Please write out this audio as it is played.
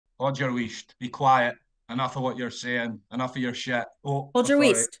hold your weast. Be quiet. Enough of what you're saying. Enough of your shit. Oh, Hold your sorry.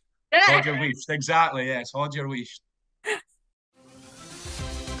 waist. Hold your weast. Exactly. Yes. Hold your weast.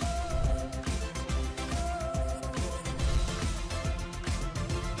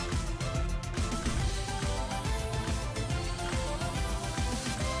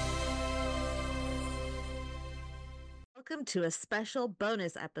 Welcome to a special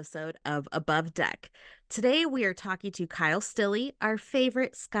bonus episode of Above Deck. Today we are talking to Kyle Stillie, our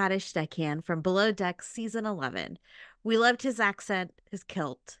favorite Scottish deckhand from Below Deck Season 11. We loved his accent, his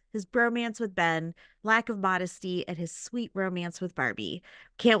kilt, his bromance with Ben, lack of modesty, and his sweet romance with Barbie.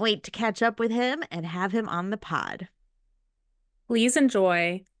 Can't wait to catch up with him and have him on the pod. Please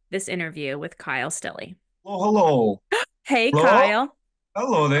enjoy this interview with Kyle Stillie. Oh, hello. Hey, Hello. Kyle.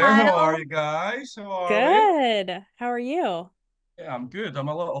 Hello there. How are Kyle. you guys? How are we? Good. How are you? Yeah, I'm good. I'm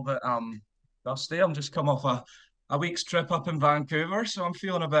a little bit dusty. I'm just come off a week's trip up in Vancouver, so I'm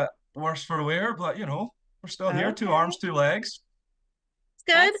feeling a bit worse for wear, but we're still here, two Okay. arms, two legs. It's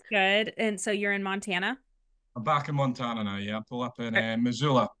good. That's good. And so you're in Montana? I'm back in Montana now, yeah. Pull up in Are,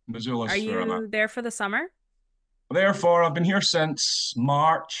 Missoula. are Missoula's where I'm at. you there for the summer? Therefore, I've been here since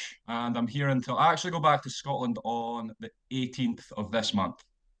March, and I'm here until I actually go back to Scotland on the 18th of this month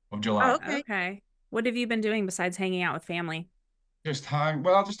of Oh, July. okay. Okay. What have you been doing besides hanging out with family? Just hanging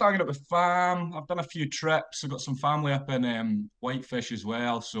out with fam. I've done a few trips. I've got some family up in Whitefish as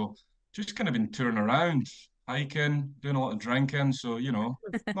well. So just kind of been touring around, hiking, doing a lot of drinking. So,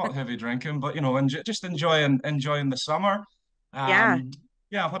 not heavy drinking, but just enjoying the summer. Yeah. Um,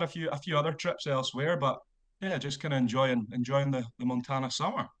 yeah, I've had a few other trips elsewhere, but yeah, just kind of enjoying the Montana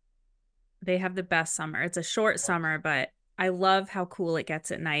summer. They have the best summer. It's a short summer, but I love how cool it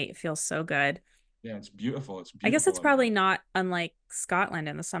gets at night. It feels so good. Yeah, it's beautiful. It's I guess it's beautiful. probably not unlike Scotland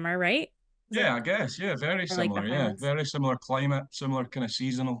in the summer, right? Is it Yeah, I guess. Yeah, very or like the similar. Yeah, Highlands? very similar climate, similar kind of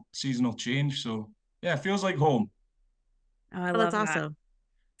seasonal change. So yeah, it feels like home. Oh, I Oh, that's love that. awesome.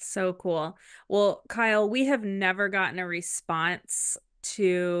 So cool. Well, Kyle, we have never gotten a response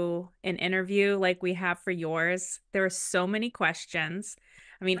to an interview like we have for yours. There are so many questions.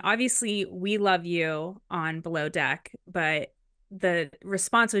 I mean, obviously, we love you on Below Deck, but the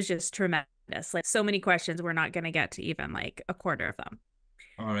response was just tremendous. Like, so many questions, we're not going to get to even like a quarter of them.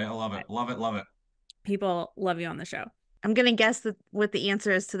 All right, I love it. But Love it, love it. people love you on the show. I'm gonna guess what the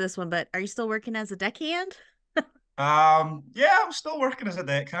answer is to this one, but are you still working as a deckhand? Yeah, I'm still working as a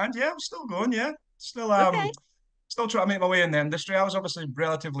deckhand. Yeah, I'm still going. Yeah, still Okay. still trying to make my way in the industry. I was obviously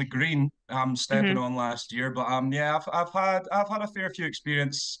relatively green, stepping Hmm. on last year, but yeah, I've had a fair few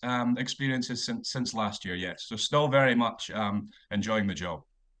experiences since last year. Yes, so still very much enjoying the job.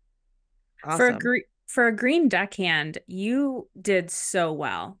 Awesome. For a green deckhand, you did so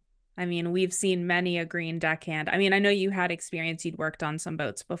well. I mean, we've seen many a green deckhand. I mean, I know you had experience, you'd worked on some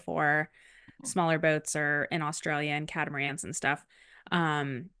boats before, smaller boats or in Australia and catamarans and stuff.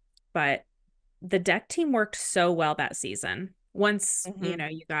 Um, but the deck team worked so well that season. Once, Hmm.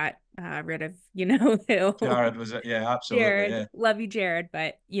 you got rid of, who, Jared was it? Yeah, absolutely. Jared, Yeah. love you, Jared.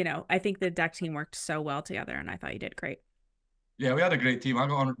 But, I think the deck team worked so well together and I thought you did great. Yeah, we had a great team. I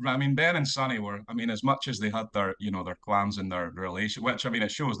got on. I mean, Ben and Sonny were. I mean, as much as they had their qualms and their relation, which I mean,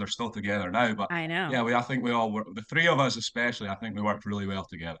 it shows they're still together now. But I know. yeah, I think we all were. The three of us, especially, I think we worked really well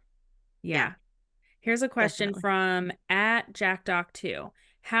together. Yeah, Yeah. Here's a question definitely. from at JackDoc2.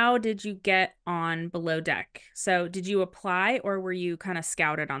 How did you get on Below Deck? So, did you apply or were you kind of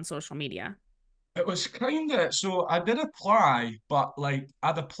scouted on social media? It was kind of so I did apply, but like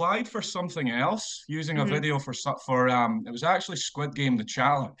I'd applied for something else using a Hmm. video for it was actually Squid Game the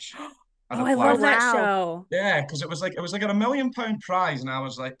challenge. I'd Oh, I Oh, love applied for. that wow. show. Yeah, because it was like a £1 million prize, and I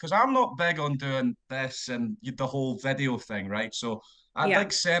was like, because I'm not big on doing this and the whole video thing, right? So I'd Yeah.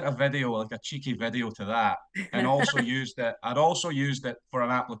 like sent a video, like a cheeky video to that, and also used it. I'd also used it for an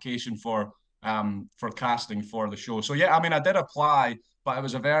application for casting for the show. So yeah, I mean, I did apply, but it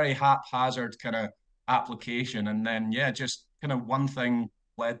was a very haphazard kind of application, and then yeah, just kind of one thing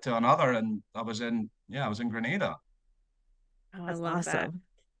led to another, and I was in Grenada. Oh, I That's love that. awesome.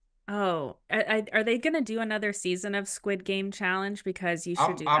 Oh, are they going to do another season of Squid Game Challenge? Because you should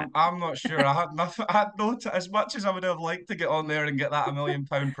I'm do that. I'm I'm not sure. I had nothing. I had no as much as I would have liked to get on there and get that £1 million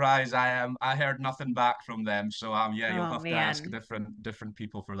prize. I heard nothing back from them. So yeah, you'll Oh, have to ask man. different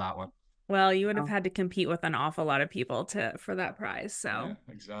people for that one. Well, you would have Oh. had to compete with an awful lot of people to for that prize. Yeah, So,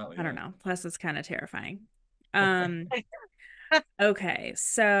 exactly. I don't Yeah. know. Plus, it's kind of terrifying. Um, Okay,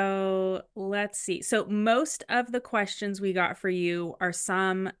 so let's see. So most of the questions we got for you are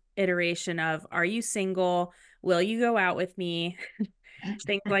some iteration of, are you single? Will you go out with me?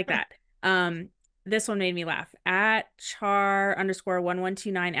 Things like that. Um, This one made me laugh. At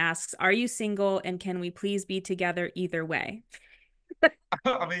char_1129 asks, are you single and can we please be together either way?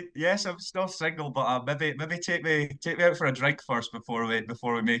 I mean, yes, I'm still single, but maybe take me out for a drink first before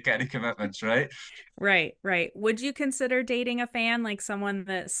we make any commitments, right? Right, right. Would you consider dating a fan, like someone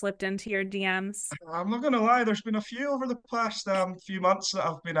that slipped into your DMs? I'm not gonna lie, there's been a few over the past few months that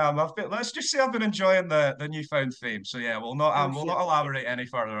I've been let's just say I've been enjoying the newfound fame. So yeah, Oh, we'll shoot. not elaborate any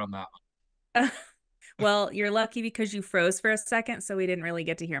further on that. Well, you're lucky because you froze for a second, so we didn't really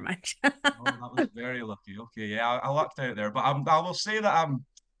get to hear much. Oh, that was very lucky. Okay, yeah, I lucked out there, but I will say that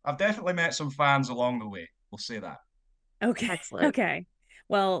I've definitely met some fans along the way. We'll say that. Okay. Excellent. Okay.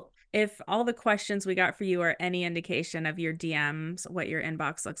 Well, if all the questions we got for you are any indication of your DMs, what your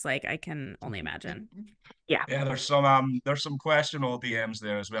inbox looks like, I can only imagine. Yeah. Yeah, there's some questionable DMs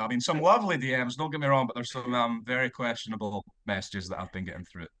there as well. I mean, some lovely DMs, don't get me wrong, but there's some very questionable messages that I've been getting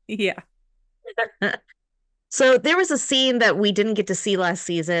through. Yeah. So there was a scene that we didn't get to see last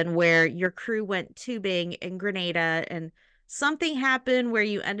season where your crew went tubing in Grenada and something happened where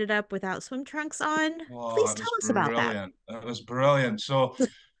you ended up without swim trunks on. Oh, Please it tell was us about that. brilliant. It was brilliant. So,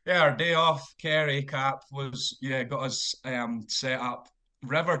 yeah, our day off, Kerry Cap was got us set up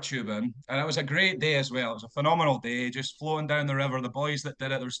river tubing, and it was a great day as well. It was a phenomenal day, just floating down the river. The boys that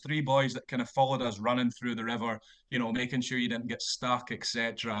did it, there's three boys that kind of followed us running through the river, making sure you didn't get stuck,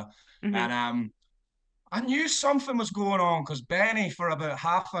 etc. Mhm. And I knew something was going on because Benny, for about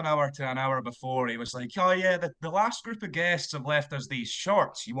half an hour to an hour before, he was like, "Oh yeah, the last group of guests have left us these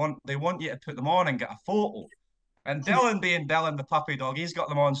shorts. They want you to put them on and get a photo." And Dylan, being Dylan, the puppy dog, he's got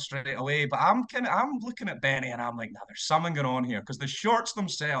them on straight away. But I'm looking at Benny and I'm like, "Nah, there's something going on here," because the shorts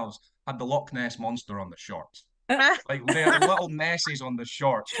themselves had the Loch Ness monster on the shorts, like they're little Nessies on the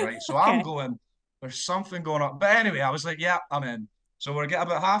shorts, right? So I'm Okay. going, "There's something going on." But anyway, I was like, "Yeah, I'm in." So we're getting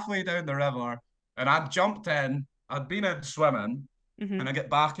about halfway down the river, and I jumped in. I'd been in swimming, Mhm. and I get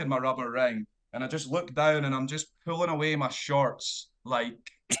back in my rubber ring, and I just look down, and I'm just pulling away my shorts, like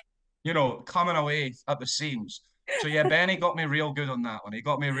coming away at the seams. So yeah, Benny got me real good on that one. He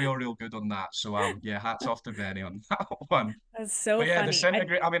got me real good on that. So yeah, hats off to Benny on that one. That's so But yeah, funny.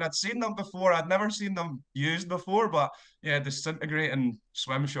 disintegrate. I mean, I'd seen them before. I'd never seen them used before, but yeah, disintegrating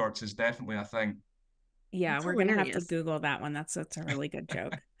swim shorts is definitely a thing. Yeah, That's we're gonna have to hilarious. Google that one. That's a really good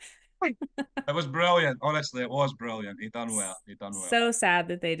joke. It was brilliant. Honestly, it was brilliant. He done well. He done well. So sad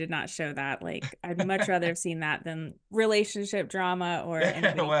that they did not show that. Like, I'd much rather have seen that than relationship drama or Yeah,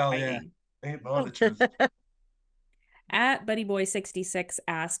 anybody well, yeah. fighting. Ain't know the truth. At BuddyBoy66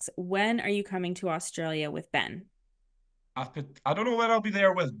 asks, when are you coming to Australia with Ben? I don't know when I'll be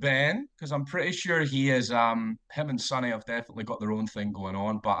there with Ben because I'm pretty sure he is him and Sonny have definitely got their own thing going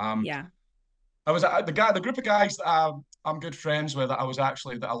on. But Yeah. I was the group of guys that I'm good friends with that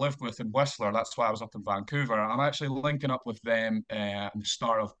I lived with in Whistler. That's why I was up in Vancouver. I'm actually linking up with them in the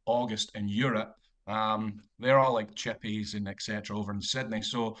start of August in Europe. They're all like chippies and etc. over in Sydney,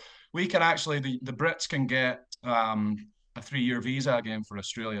 so we can actually the Brits can get a 3-year visa again for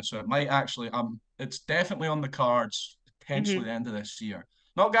Australia. So it might actually it's definitely on the cards potentially Mhm. the end of this year.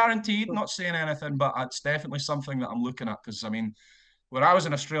 Not guaranteed, not saying anything, but it's definitely something that I'm looking at because I mean when I was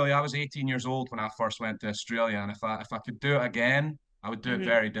in Australia, I was 18 years old when I first went to Australia, and if I could do it again, I would do it Mhm.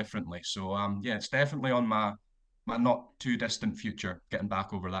 very differently. So yeah, it's definitely on my not too distant future, getting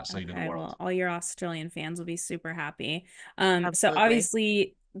back over that side of the Okay, world. well, all your Australian fans will be super happy. So Absolutely.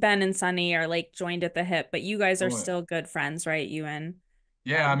 obviously Ben and Sunny are like joined at the hip, but you guys are Oh yeah. still good friends, right? You and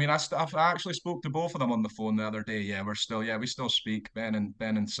Yeah, I mean, I actually spoke to both of them on the phone the other day. Yeah, we still speak. Ben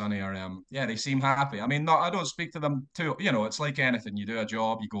and Sonny are yeah, they seem happy. I mean, I don't speak to them too. It's like anything. You do a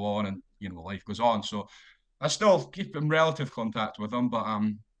job, you go on, and life goes on. So I still keep in relative contact with them, but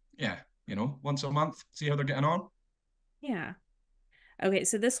yeah, once a month, see how they're getting on. yeah. Okay,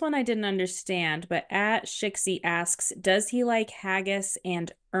 so this one I didn't understand, but at Shixie asks, does he like haggis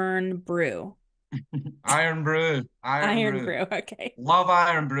and Irn-Bru? Irn-Bru, Irn-Bru. Irn-Bru, okay. Love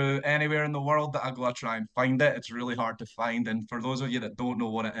Irn-Bru. Anywhere in the world that I go, I try and find it. It's really hard to find. And for those of you that don't know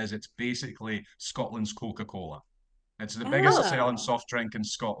what it is, it's basically Scotland's Coca-Cola. It's the biggest selling Oh, soft drink in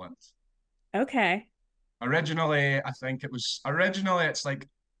Scotland. okay. Originally it's like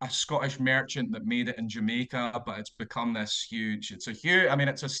a Scottish merchant that made it in Jamaica, but it's become I mean,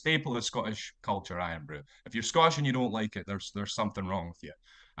 it's a staple of Scottish culture, Irn-Bru. If you're Scottish and you don't like it, there's something wrong with you.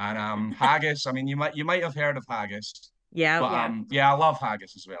 And haggis, I mean, you might have heard of haggis, Yeah. but Yeah, yeah, I love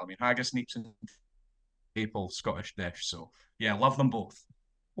haggis as well. I mean, haggis neeps a staple Scottish dish, so yeah, love them both.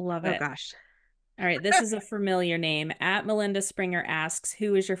 love Oh it. gosh. All right, this is a familiar name. At Melinda Springer asks,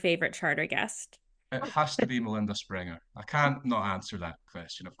 who is your favorite charter guest? It has to be Melinda Springer. I can't not answer that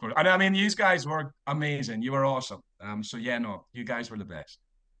question, of course. And I mean, you guys were amazing. You were awesome. So yeah, no, you guys were the best.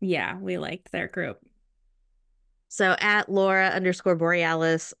 Yeah, we liked their group. So at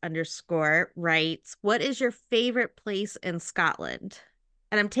Laura_Borealis_ writes, what is your favorite place in Scotland?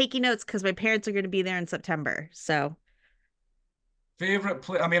 And I'm taking notes because my parents are going to be there in September. So favorite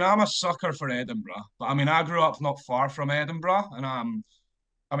place? I mean, I'm a sucker for Edinburgh, but I mean, I grew up not far from Edinburgh, and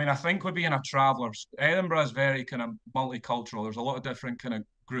I mean, I think with being a traveller, Edinburgh is very kind of multicultural. There's a lot of different kind of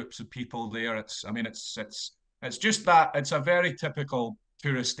groups of people there. I mean, it's just that it's a very typical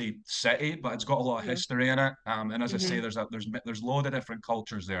touristy city, but it's got a lot of history in it. And as I say, there's a load of different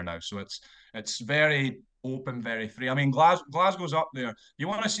cultures there now, so it's very open, very free. I mean, Glasgow's up there. You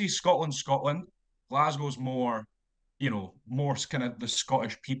want to see Scotland? Glasgow's more, more kind of the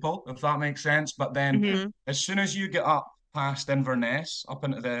Scottish people, if that makes sense. But then as soon as you get up past Inverness, up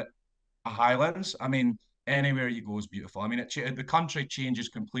into the Highlands, I mean, anywhere you go is beautiful. I mean, the country changes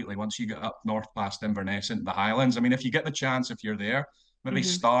completely once you get up north past Inverness into the Highlands. I mean, if you get the chance, if you're there, maybe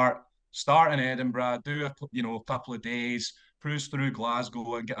start in Edinburgh, do a couple of days, cruise through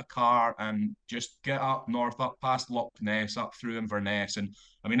Glasgow and get a car and just get up north, up past Loch Ness, up through Inverness. And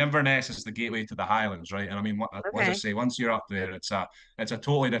I mean, Inverness is the gateway to the Highlands, right? And I mean, as I say, once you're up there, it's a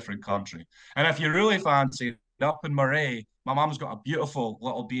totally different country. And if you really fancy up in Moray, my mum's got a beautiful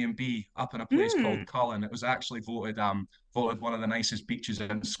little B&B up in a place called Cullen. It was actually voted one of the nicest beaches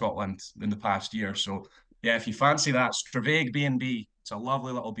in Scotland in the past year. So yeah, if you fancy that, Straveg B&B, it's a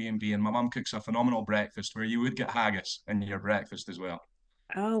lovely little B&B, and my mum cooks a phenomenal breakfast where you would get haggis in your breakfast as well.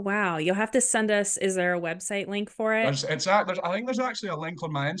 Oh wow, you'll have to send us. Is there a website link for it? I think there's actually a link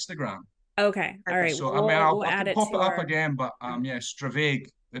on my Instagram. Okay, all right. So I mean, I can pop it up our... again, but yeah, Straveg.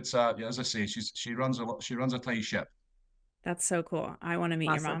 It's yeah, as I say, she runs a tight ship. That's so cool. I want to meet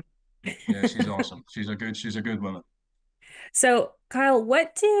your mom. Yeah, she's awesome. She's a good woman. So, Kyle,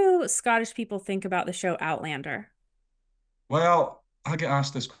 what do Scottish people think about the show Outlander? Well, I get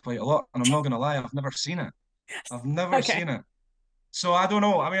asked this quite a lot, and I'm not going to lie, I've never seen it. I've never seen it. So I don't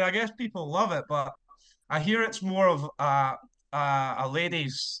know. I mean, I guess people love it, but I hear it's more of a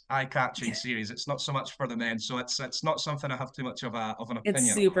ladies' eye-catching series. It's not so much for the men, so it's not something I have too much of an opinion.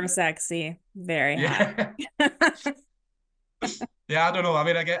 It's super sexy, very hot. Yeah, I don't know. I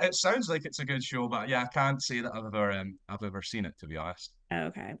mean, it sounds like it's a good show, but yeah, I can't say that I've ever seen it, to be honest.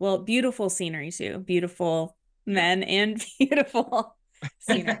 Okay, well, beautiful scenery too, beautiful men and beautiful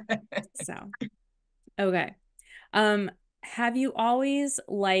scenery. So, okay, have you always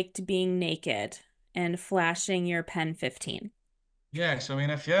liked being naked and flashing your Pen 15? Yes, I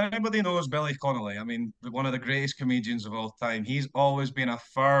mean, if anybody knows Billy Connolly, I mean, one of the greatest comedians of all time, he's always been a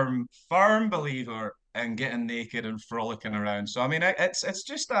firm believer in getting naked and frolicking around. So, I mean, it's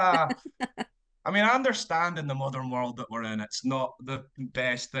just I mean, I understand in the modern world that we're in, it's not the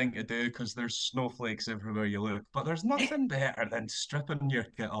best thing to do because there's snowflakes everywhere you look. But there's nothing better than stripping your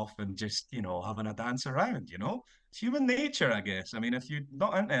kit off and just, having a dance around, It's human nature, I guess. I mean, if you're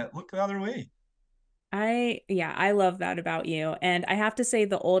not into it, look the other way. I love that about you. And I have to say,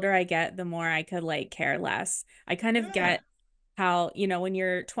 the older I get, the more I could care less. I kind of get how, when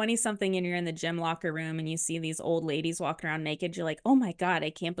you're 20 something and you're in the gym locker room and you see these old ladies walking around naked, you're like, oh my God, I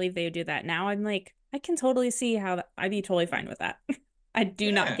can't believe they would do that. Now I'm like, I can totally see how I'd be totally fine with that. I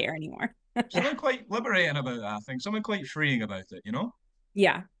do not care anymore. Something quite liberating about that, I think. Something quite freeing about it,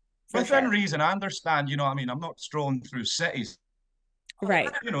 Yeah. Within reason, I understand, I mean, I'm not strolling through cities. Right.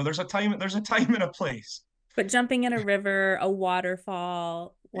 There's a time and a place. But jumping in a river, a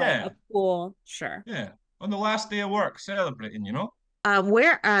waterfall, a pool, sure. Yeah. On the last day of work, celebrating,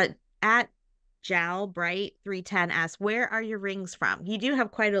 Where at Jal Bright 310 asks, where are your rings from? You do have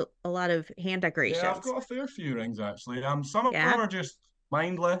quite a lot of hand decorations. Yeah, I've got a fair few rings actually. Some of them are just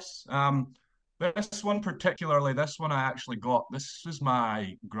mindless. This one particularly, this one I actually got. This is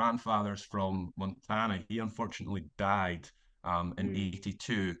my grandfather's from Montana. He unfortunately died in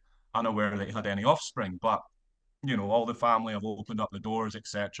 82, unaware that he had any offspring. But all the family have opened up the doors,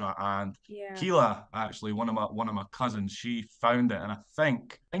 etc. And Keela, actually, one of my cousins, she found it, and I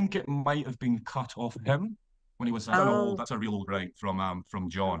think it might have been cut off him when he was that's a real old ring from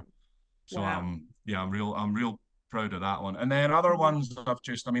John. So yeah, I'm real proud of that one. And then other ones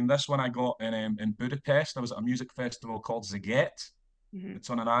I mean, this one I got in Budapest. I was at a music festival called Sziget. It's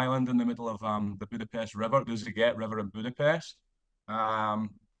on an island in the middle of the Budapest River, the Sziget River in Budapest.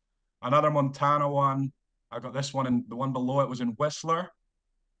 Another Montana one. I got this one, and the one below it was in Whistler.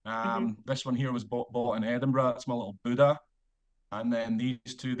 This one here was bought in Edinburgh. It's my little Buddha. And then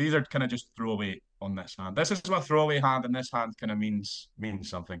these are kind of just throwaway on this hand. This is my throwaway hand, and this hand kind of means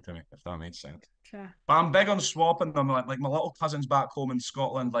something to me, if that makes sense. Gotcha. But I'm big on swapping them. Like my little cousins back home in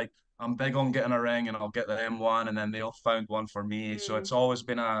Scotland, like I'm big on getting a ring and I'll get them one and then they'll found one for me. So Mm. it's always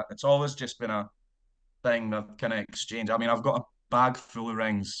just been a thing that kind of exchange. I mean, I've got a bag full of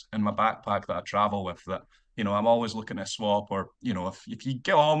rings in my backpack that I travel with that, I'm always looking to swap or, if you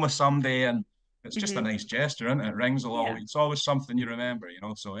get on with somebody and it's just a Mhm. nice gesture, isn't it? Rings will Yeah. always, it's always something you remember,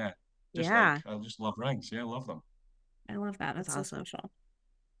 So yeah, Yeah, I just love rings. Yeah, I love them. I love that. that's That's so awesome. special.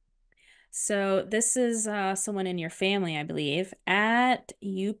 So this is someone in your family, I believe. At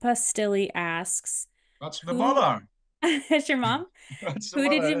Yupa Stillie asks, That's the who mother. is your mom? That's the Who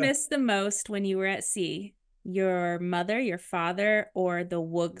did mother. you Yeah. miss the most when you were at sea? Your mother, your father, or the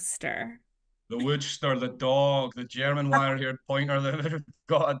Woogster? The Woodster, the dog, the German wire-haired pointer that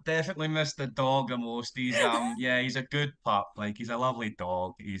got. I definitely missed the dog the most. Yeah, he's a good pup. Like he's a lovely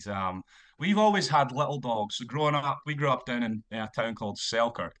dog. We've always had little dogs. So growing up, we grew up down in a town called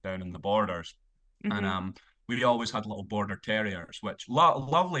Selkirk, down in the borders, and Hmm. we always had little border terriers, which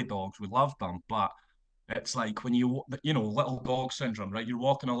lovely dogs. We loved them, but it's like when little dog syndrome, right? You're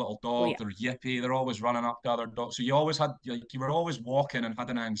walking a little Oh dog, yeah. they're yippy, they're always running up to other dogs. So you always had, like, you were always walking and had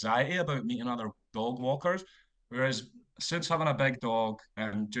an anxiety about meeting other dog walkers. Whereas since having a big dog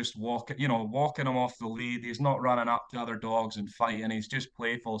and just walking him off the lead, he's not running up to other dogs and fighting, he's just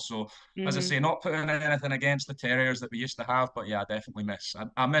playful. So, as I Hmm. say, not putting anything against the terriers that we used to have, but yeah, I definitely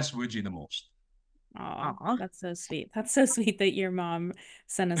I miss Woody the most. Oh, Aw. that's so sweet. That's so sweet that your mom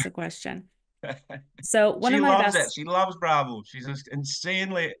sent us a question. So one She of my loves it. best, She loves Bravo. She's just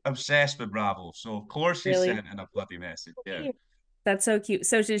insanely obsessed with Bravo. So of course she really, sent in a bloody message. Yeah. that's so cute.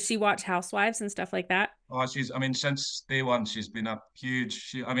 So does she watch Housewives and stuff like that? Oh, I mean, since day one, she's been a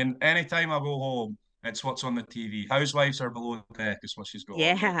huge. I mean, anytime I go home, it's what's on the TV. Housewives are below deck is what she's got on.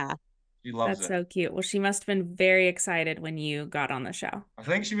 Yeah, Yeah. she loves That's it. so cute. Well, she must have been very excited when you got on the show. I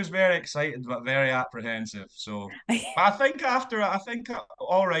think she was very excited but very apprehensive. So, but I think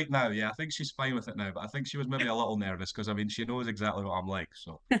all right now. Yeah, I think she's fine with it now. But I think she was maybe a little nervous because I mean, she knows exactly what I'm like.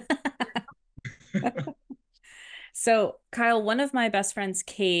 So. So, Kyle, one of my best friends,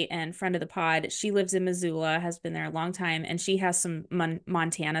 Kate, and friend of the pod, she lives in Missoula, has been there a long time, and she has some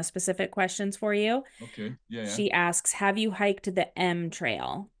Montana specific questions for you. Okay. Yeah. Yeah. She asks, have you hiked the M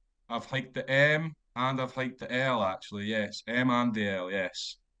Trail? I've hiked the M and I've hiked the L actually. Yes, M and the L.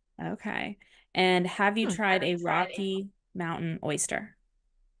 Yes. Okay. And have you Hmm. tried a Rocky Mountain oyster?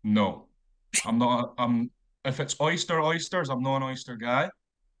 No, I'm not. If it's oysters, I'm not an oyster guy.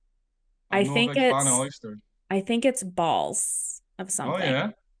 I I'm not a think big fan of it's oysters. I think it's balls of Oh something. yeah.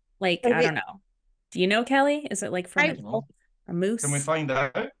 Like, I Okay. don't know. Do you know, Kelly? Is it like from I a, Don't know. a Can we moose? find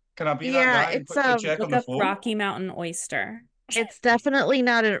out? Can I be that yeah, guy and quickly check on Look the up phone? Rocky Mountain oyster. it's definitely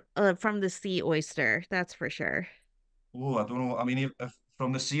not from the sea oyster, that's for sure. Oh, I don't know. I mean, if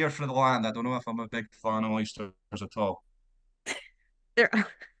from the sea or from the land, I don't know if I'm a big fan of oysters at all. They're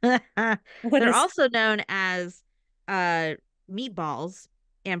What they're is also known as uh meatballs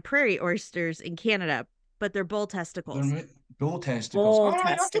and prairie oysters in Canada, but they're bull testicles. Bull testicles. bull All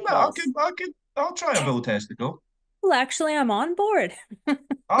right, testicles? I'll try a bull testicle. Well, actually, I'm on board.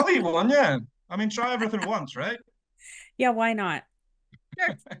 I'll eat one. Yeah. I mean, try everything once, right? Yeah, why not?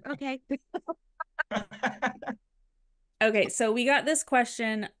 Sure. Okay. Okay, so we got this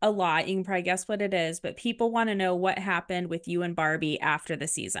question a lot. You can probably guess what it is, but people want to know what happened with you and Barbie after the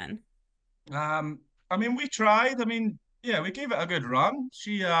season. Um, I mean, we tried. I mean, yeah, we gave it a good run.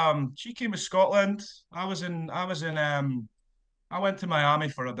 She came to Scotland. I went to Miami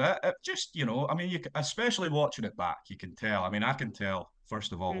for a bit. It just, I mean, especially watching it back, you can tell. I mean, I can tell,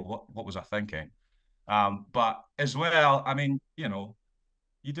 first of all, Mm. what was I thinking? But as well, I mean,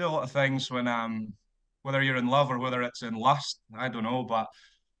 you do a lot of things when whether you're in love or whether it's in lust, I don't know. But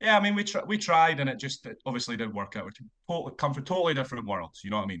yeah, I mean, we tried and it obviously did work out. We come from totally different worlds,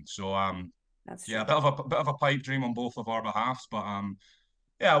 you know what I mean? So That's yeah, true. a bit of a pipe dream on both of our behalves, but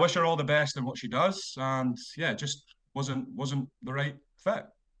yeah, I wish her all the best in what she does, and yeah, it just wasn't the right fit.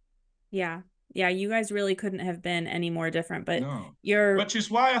 Yeah. Yeah, you guys really couldn't have been any more different, but No, you're which is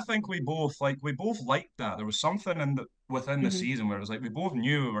why I think we both liked that. There was something within the Mhm. season where it was like we both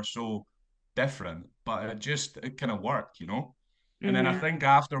knew we were so different, but it kind of worked. And then I Mhm. think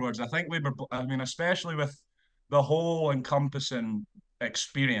afterwards, I think we were. I mean, especially with the whole encompassing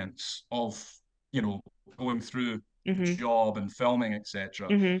experience of going through the Mhm. job and filming, etc.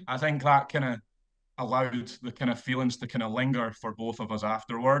 Mhm. I think that kind of allowed the kind of feelings to kind of linger for both of us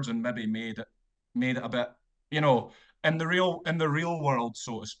afterwards and maybe made it a bit, you know, in the real world,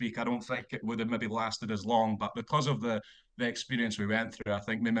 so to speak. I don't think it would have maybe lasted as long, but because of the experience we went through, I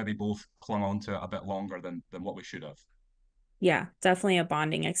think we maybe both clung on to it a bit longer than what we should have. Yeah, definitely a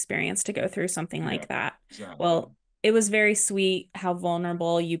bonding experience to go through something like that. Exactly. Well, it was very sweet how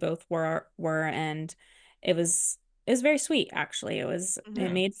vulnerable you both were, and it was very sweet actually. It Yeah.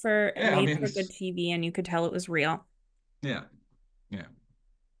 made for good TV, and you could tell it was real. Yeah. Yeah.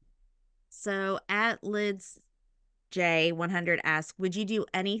 So at Lids J100 asks, would you do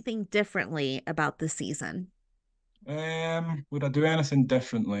anything differently about the season? Would I do anything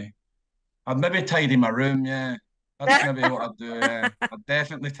differently? I'd maybe tidy my room, yeah. That's maybe what I'd do, yeah. I'd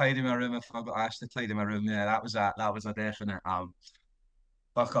definitely tidy my room if I got asked to tidy my room. Yeah, that was a definite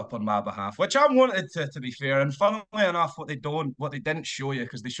fuck up on my behalf, which I wanted to be fair. And funnily enough, what they didn't show you,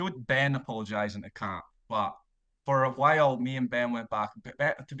 because they showed Ben apologising to Kat, but for a while, me and Ben went back.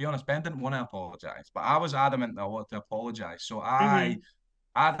 To be honest, Ben didn't want to apologise, but I was adamant that I wanted to apologise. So I'd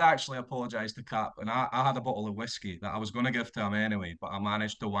actually apologised to Cap, and I had a bottle of whiskey that I was going to give to him anyway, but I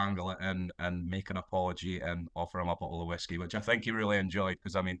managed to wangle it in and make an apology and offer him a bottle of whiskey, which I think he really enjoyed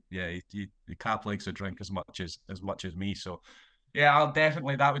because I mean, yeah, Cap likes to drink as much as me, so yeah, I'll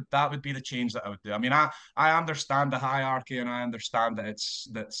definitely that would be the change that I would do. I mean, I understand the hierarchy and I understand that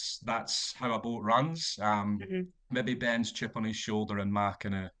that's how a boat runs. Maybe Ben's chip on his shoulder and my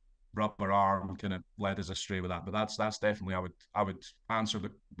kind of rubber arm kind of led us astray with that. But that's definitely I would answer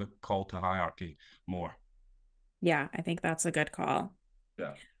the call to hierarchy more. Yeah, I think that's a good call.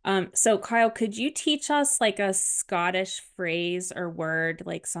 Yeah. So Kyle, could you teach us like a Scottish phrase or word,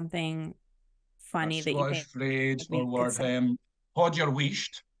 like something A funny that you Scottish think phrase or we could word. say? Pod your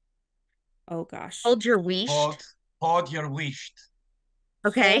weisht. Oh gosh. Hold your weesh. Pod your weisht.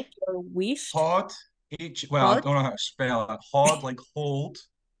 Hold Okay. your wished. Pod well, I Hold. don't know how to spell it. Hod like hold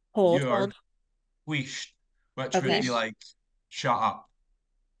Hold. your Hold. weisht, which would Okay. be like shut up.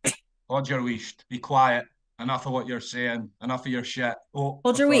 Hold your weisht. Be quiet. Enough of what you're saying. Enough of your shit. Oh,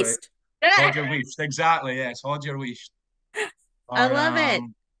 Hold your authority. waist. Hold your weisht. Exactly. Yes. Hold your weisht. I Or love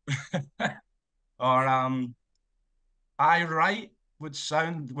it. or I right would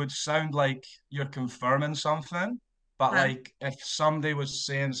sound like you're confirming something, but Huh. like if somebody was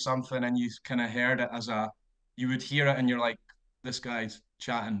saying something and you kind of heard it you would hear it and you're like, this guy's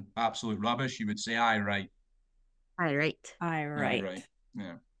chatting absolute rubbish. You would say, "I right, All right. All I right. right,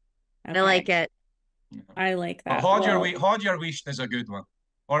 yeah." I like Okay. it. Yeah. I like But that. Well, Hod your wish is a good one.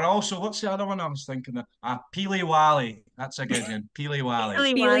 Or also, what's the other one I was thinking of? Peely Wally. That's a good one. Peely Wally.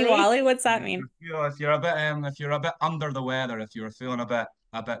 Really, Feely Wally. Wally, what's that mean? If you're a bit under the weather, if you're feeling a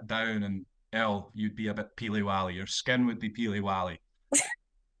bit down and ill, you'd be a bit peely wally. Your skin would be peely wally.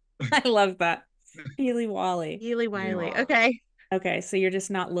 I love that. Feely Wally. Really, Peely Wiley. wally. Okay. Okay, so you're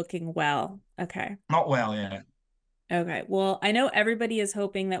just not looking well. Okay. Not well, yeah. Okay. Well, I know everybody is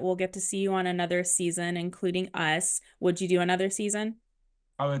hoping that we'll get to see you on another season, including us. Would you do another season?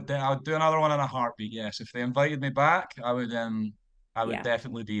 I would do another one in a heartbeat. Yes, if they invited me back, I would Yeah,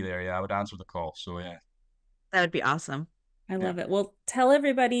 definitely be there. Yeah, I would answer the call. So yeah, That would be awesome. I yeah. love it. Well, tell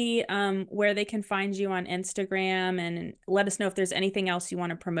everybody where they can find you on Instagram and let us know if there's anything else you want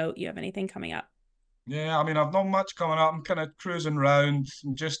to promote. You have anything coming up? Yeah, I mean, I've not much coming up. I'm kind of cruising around,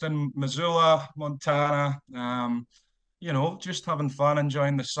 just in Missoula, Montana. Just having fun,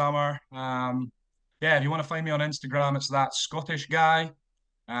 enjoying the summer. Yeah, if you want to find me on Instagram, it's that Scottish guy.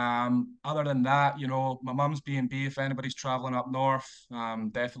 Other than that, my mum's B&B. If anybody's traveling up north,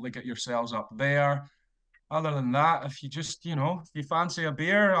 definitely get yourselves up there. Other than that, if you just, if you fancy a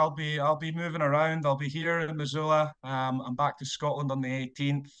beer, I'll be moving around. I'll be here in Missoula. I'm back to Scotland on the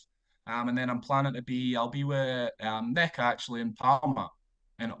 18th. And then I'll be with Nick actually in Palma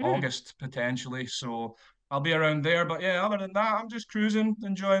in Mm, August potentially. So I'll be around there. But yeah, other than that, I'm just cruising,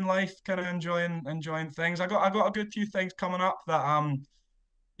 enjoying life, kind of enjoying things. I got a good few things coming up that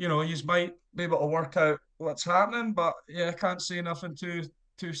you might be able to work out what's happening, but yeah, I can't say nothing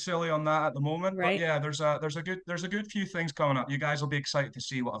too silly on that at the moment. But right. yeah, there's a good few things coming up. You guys will be excited to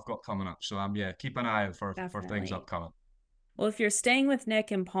see what I've got coming up. So yeah, keep an eye out for things Definitely. upcoming. Well, if you're staying with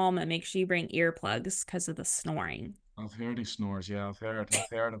Nick in Palma, make sure you bring earplugs because of the snoring. I've heard he snores. Yeah, I've heard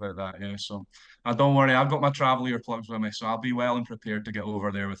about that. Yeah, so don't worry, I've got my travel earplugs with me, so I'll be well and prepared to get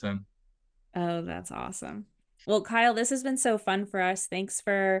over there with him. Oh, that's awesome. Well, Kyle, this has been so fun for us. Thanks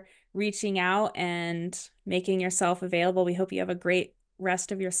for reaching out and making yourself available. We hope you have a great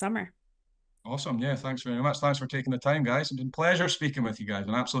rest of your summer. Awesome. Yeah, thanks very much. Thanks for taking the time, guys. It's been a pleasure speaking with you guys.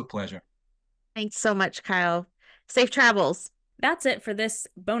 An absolute pleasure. Thanks so much, Kyle. Safe travels. That's it for this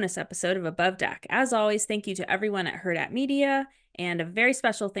bonus episode of Above Deck. As always, thank you to everyone at Hurrdat Media, and a very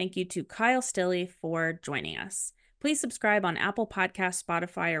special thank you to Kyle Stillie for joining us. Please subscribe on Apple Podcasts,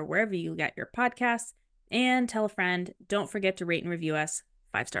 Spotify, or wherever you get your podcasts, and tell a friend. Don't forget to rate and review us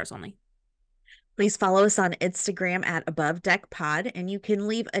 5 stars only. Please follow us on Instagram at Above Deck Pod, and you can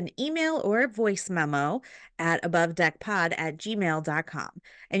leave an email or a voice memo at abovedeckpod@gmail.com.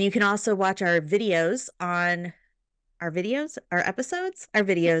 And you can also watch our videos on our video episodes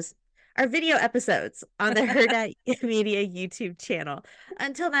on the Hurrdat Media YouTube channel.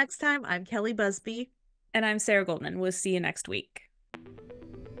 Until next time, I'm Kelli Busby. And I'm Sarah Goldman. We'll see you next week.